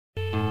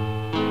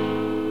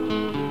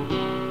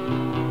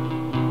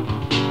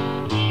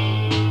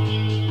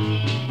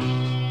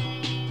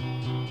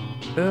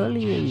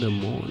Early in the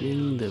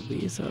morning, the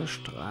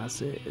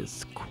Weserstraße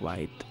is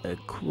quite a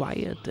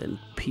quiet and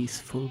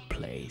peaceful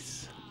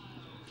place.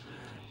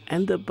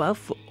 And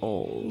above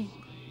all,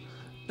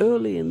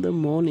 early in the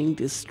morning,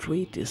 this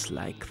street is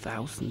like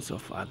thousands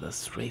of other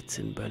streets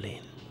in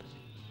Berlin.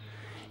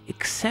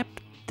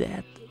 Except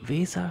that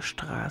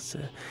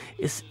Weserstraße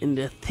is in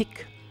the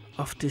thick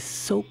of this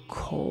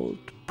so-called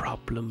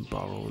problem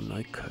borough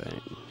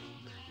Neukölln.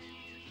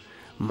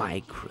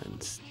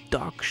 Migrants,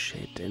 dog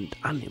shit and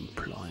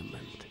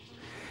unemployment.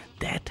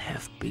 That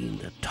have been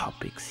the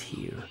topics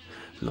here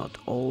not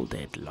all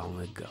that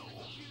long ago.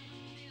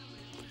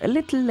 A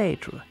little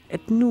later,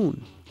 at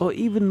noon, or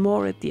even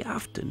more at the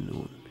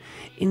afternoon,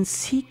 in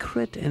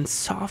secret and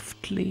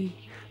softly,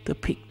 the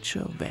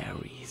picture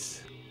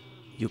varies.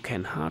 You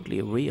can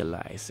hardly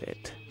realize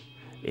it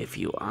if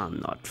you are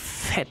not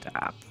fed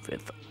up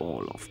with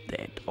all of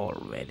that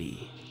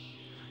already.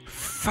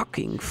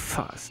 Fucking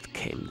fast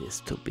came this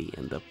to be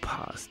in the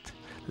past,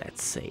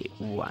 let's say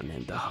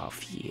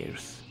 1.5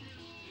 years.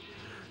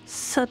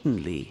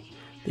 Suddenly,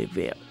 they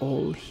were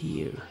all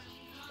here.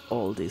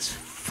 All these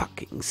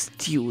fucking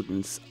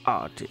students,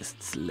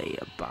 artists,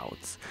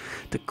 layabouts,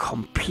 the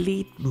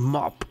complete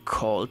mob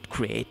called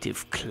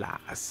creative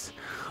class,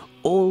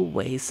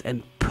 always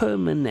and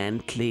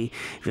permanently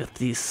with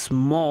these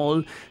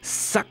small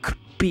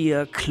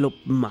Sackbier Club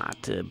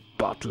Mate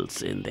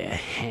bottles in their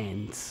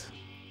hands.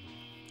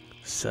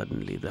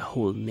 Suddenly the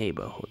whole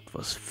neighborhood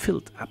was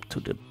filled up to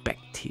the back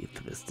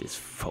teeth with this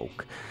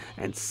folk,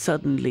 and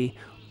suddenly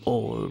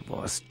all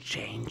was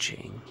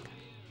changing.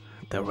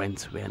 The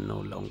rents were no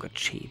longer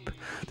cheap.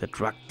 The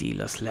drug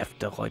dealers left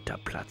the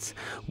Reuterplatz.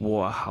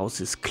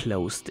 Warehouses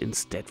closed.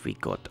 Instead we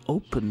got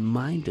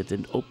open-minded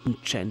and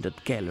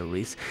open-gendered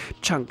galleries.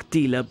 Junk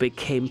dealer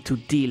became to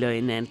dealer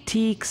in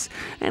antiques.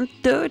 And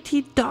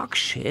dirty dog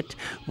shit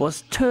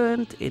was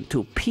turned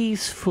into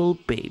peaceful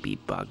baby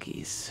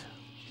buggies.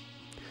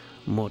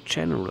 More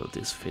general,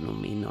 this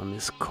phenomenon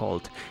is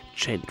called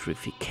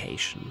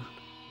gentrification.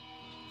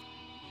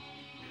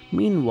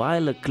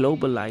 Meanwhile, a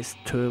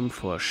globalized term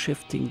for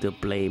shifting the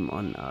blame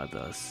on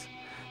others.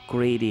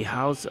 Greedy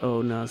house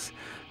owners,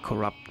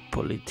 corrupt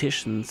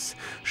politicians,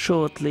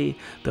 shortly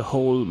the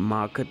whole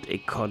market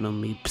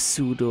economy,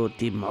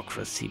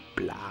 pseudo-democracy,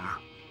 blah.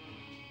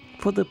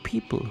 For the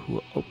people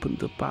who opened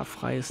the Bar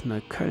Freies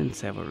Neukölln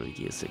several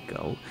years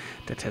ago,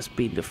 that has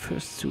been the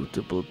first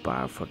suitable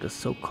bar for the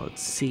so-called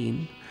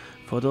scene.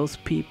 For those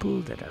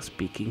people that are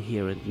speaking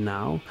here and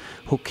now,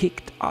 who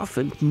kicked off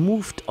and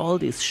moved all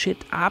this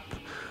shit up,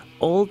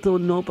 although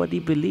nobody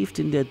believed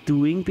in their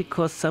doing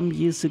because some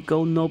years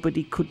ago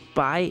nobody could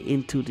buy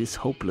into this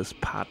hopeless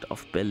part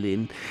of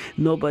Berlin.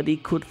 Nobody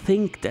could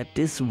think that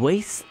this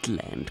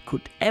wasteland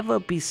could ever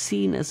be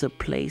seen as a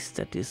place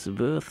that is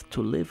worth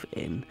to live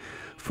in.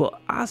 For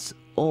us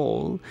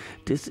all,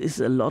 this is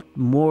a lot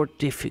more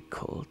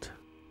difficult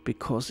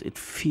because it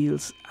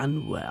feels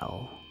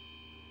unwell.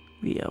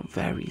 We are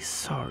very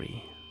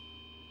sorry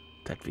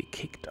that we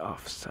kicked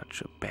off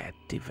such a bad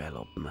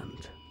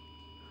development.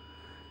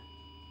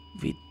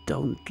 We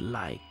don't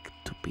like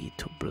to be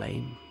to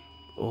blame,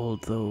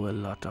 although a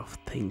lot of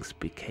things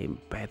became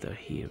better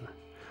here.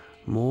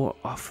 More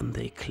often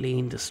they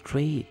clean the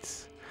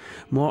streets.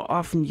 More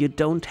often you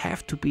don't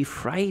have to be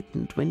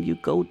frightened when you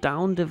go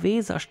down the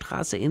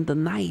Weserstraße in the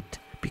night,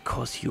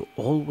 because you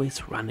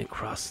always run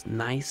across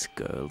nice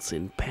girls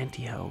in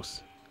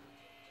pantyhose.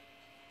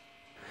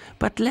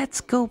 But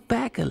let's go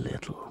back a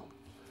little.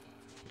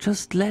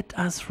 Just let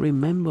us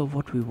remember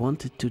what we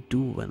wanted to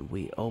do when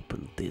we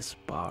opened this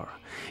bar.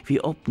 We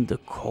opened the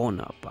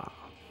corner bar.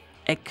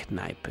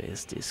 Eckkneipe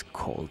is this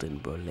called in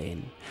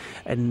Berlin.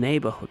 A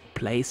neighborhood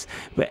place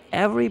where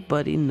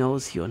everybody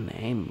knows your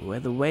name, where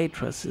the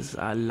waitresses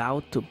are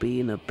allowed to be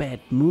in a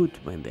bad mood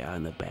when they are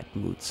in a bad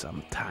mood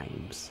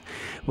sometimes.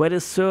 Where the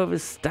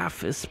service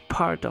staff is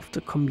part of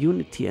the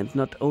community and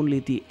not only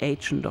the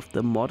agent of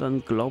the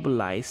modern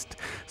globalized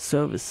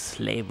service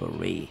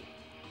slavery.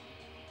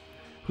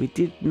 We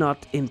did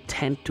not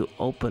intend to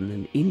open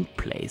an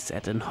in-place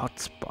at an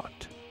hotspot.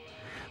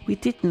 We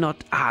did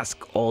not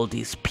ask all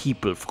these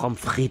people from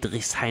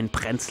Friedrichshain,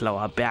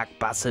 Prenzlauer Berg,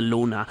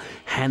 Barcelona,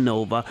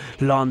 Hanover,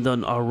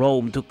 London or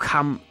Rome to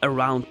come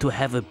around to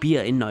have a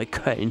beer in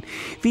Neukölln.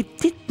 We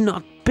did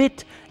not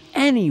bid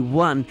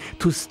anyone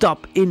to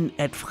stop in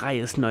at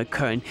Freies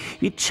Neukölln.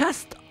 We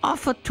just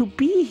offered to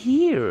be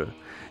here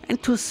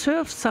and to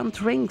serve some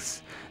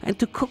drinks and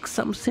to cook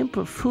some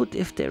simple food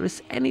if there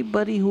is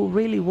anybody who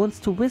really wants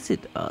to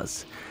visit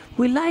us.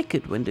 We like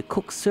it when the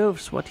cook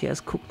serves what he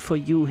has cooked for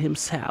you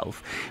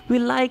himself. We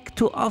like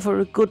to offer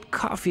a good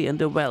coffee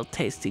and a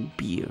well-tasting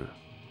beer.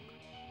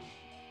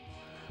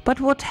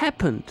 But what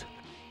happened?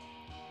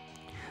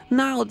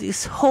 Now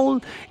this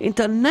whole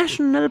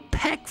international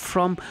pack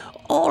from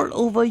all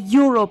over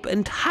Europe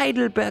and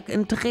Heidelberg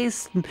and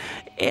Dresden,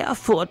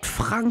 Erfurt,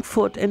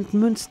 Frankfurt and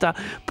Münster,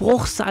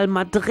 Bruchsal,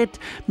 Madrid,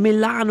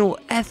 Milano,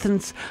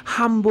 Athens,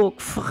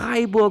 Hamburg,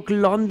 Freiburg,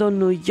 London,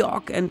 New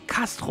York and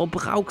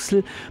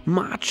Castrop-Rauxel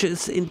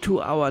marches into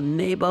our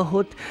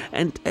neighborhood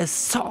and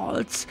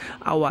assaults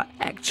our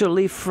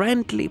actually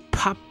friendly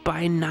pub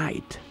by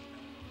night.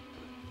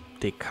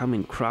 They come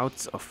in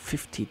crowds of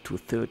 50 to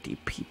 30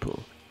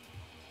 people.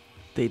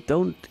 They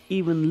don't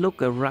even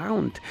look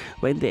around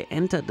when they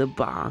enter the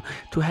bar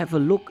to have a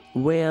look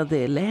where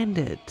they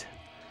landed.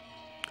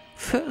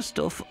 First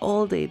of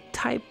all, they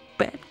type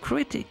bad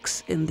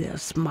critics in their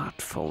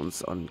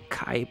smartphones on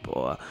Skype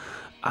or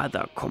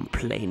other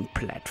complaint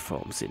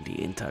platforms in the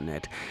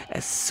internet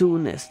as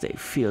soon as they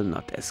feel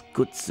not as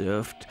good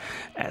served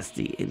as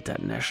the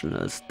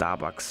international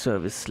Starbucks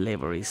service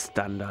slavery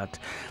standard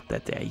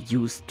that they're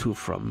used to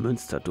from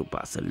Münster to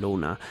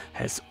Barcelona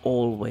has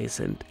always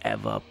and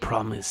ever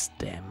promised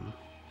them.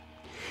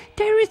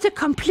 There is a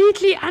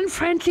completely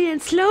unfriendly and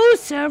slow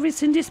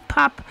service in this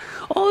pub,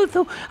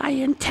 although I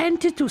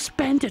intended to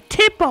spend a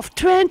tip of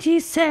 20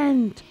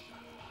 cents.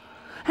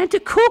 And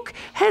the cook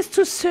has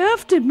to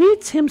serve the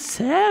meats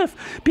himself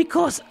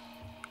because...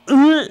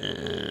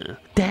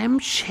 Damn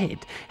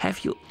shit,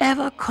 have you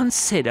ever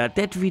considered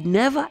that we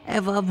never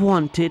ever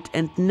wanted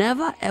and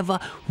never ever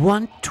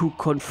want to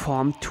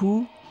conform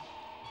to?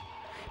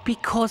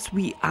 Because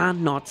we are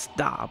not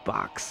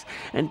Starbucks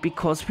and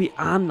because we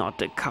are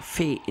not a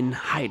cafe in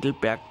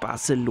Heidelberg,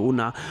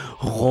 Barcelona,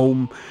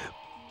 Rome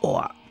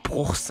or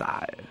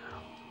Bruchsal.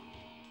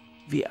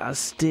 We are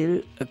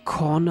still a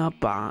corner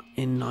bar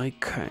in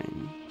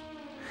Neukölln.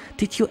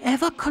 Did you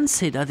ever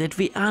consider that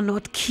we are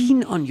not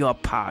keen on your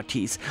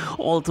parties,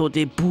 although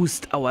they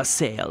boost our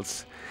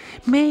sales?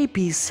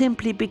 Maybe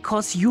simply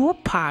because your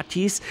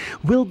parties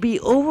will be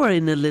over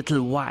in a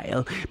little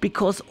while,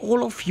 because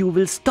all of you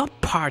will stop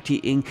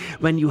partying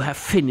when you have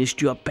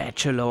finished your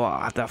bachelor or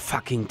other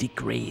fucking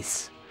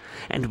degrees.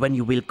 And when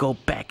you will go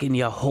back in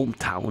your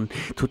hometown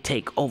to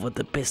take over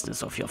the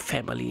business of your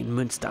family in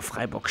Münster,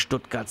 Freiburg,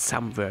 Stuttgart,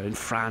 somewhere in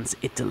France,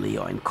 Italy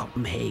or in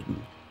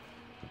Copenhagen.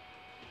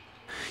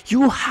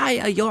 You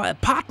hire your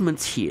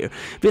apartments here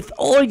with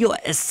all your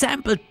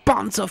assembled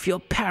bonds of your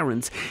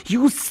parents.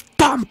 You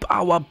stomp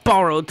our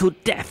borough to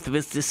death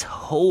with this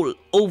whole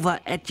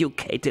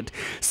overeducated,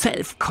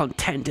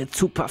 self-contented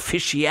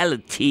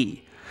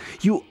superficiality.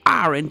 You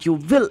are and you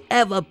will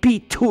ever be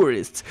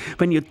tourists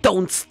when you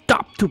don't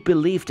stop to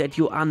believe that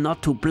you are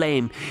not to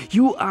blame.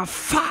 You are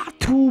far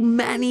too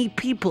many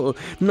people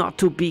not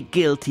to be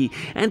guilty.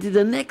 And in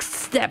the next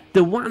step,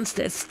 the ones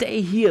that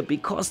stay here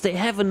because they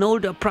have an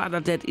older brother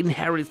that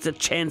inherits the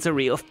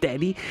chancery of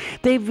daddy,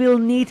 they will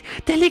need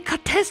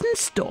delicatessen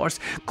stores,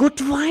 good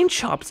wine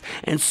shops,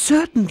 and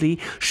certainly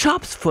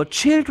shops for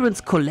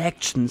children's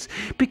collections,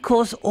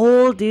 because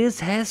all this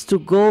has to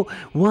go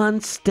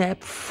one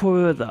step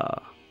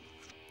further.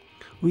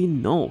 We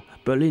know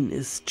Berlin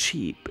is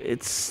cheap.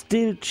 It's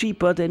still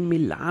cheaper than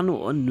Milano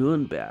or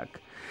Nuremberg.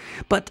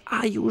 But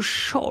are you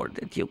sure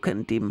that you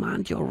can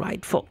demand your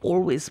right for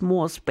always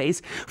more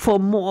space, for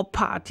more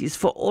parties,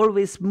 for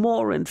always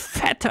more and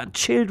fatter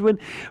children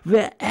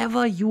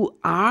wherever you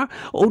are,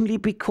 only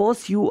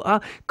because you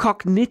are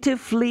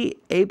cognitively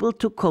able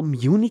to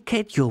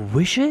communicate your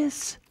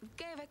wishes?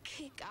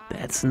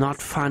 That's not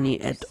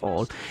funny at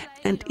all,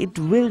 and it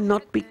will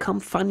not become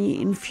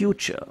funny in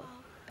future.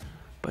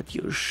 But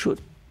you should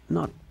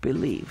not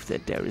believe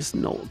that there is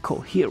no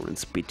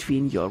coherence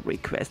between your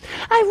request.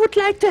 I would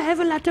like to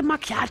have a latte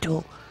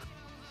macchiato.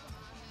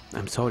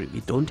 I'm sorry, we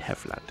don't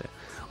have latte.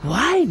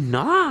 Why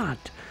not?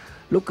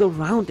 Look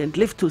around and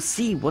live to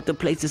see what the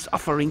place is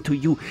offering to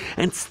you,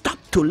 and stop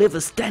to live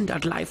a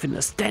standard life in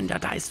a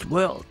standardized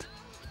world.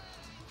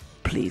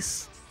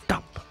 Please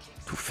stop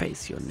to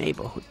face your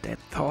neighborhood that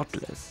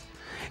thoughtless.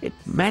 It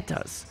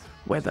matters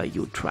whether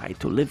you try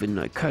to live in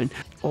Neukölln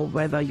or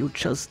whether you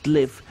just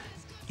live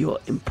your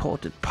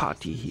imported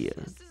party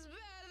here.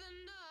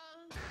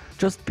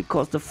 Just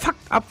because the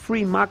fucked up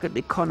free market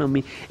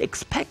economy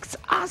expects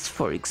us,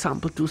 for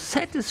example, to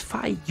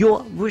satisfy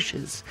your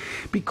wishes,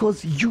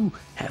 because you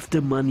have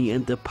the money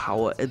and the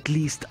power at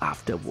least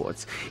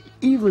afterwards,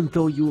 even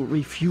though you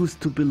refuse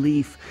to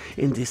believe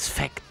in this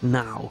fact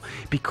now,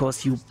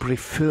 because you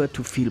prefer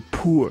to feel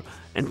poor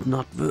and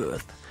not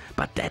worth.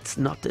 But that's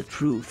not the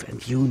truth,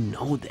 and you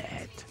know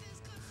that.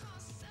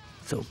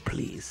 So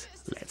please,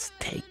 let's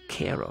take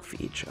care of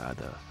each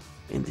other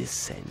in this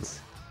sense.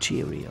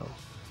 Cheerio.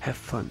 Have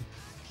fun,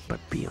 but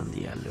be on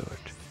the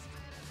alert.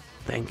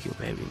 Thank you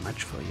very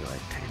much for your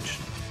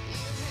attention.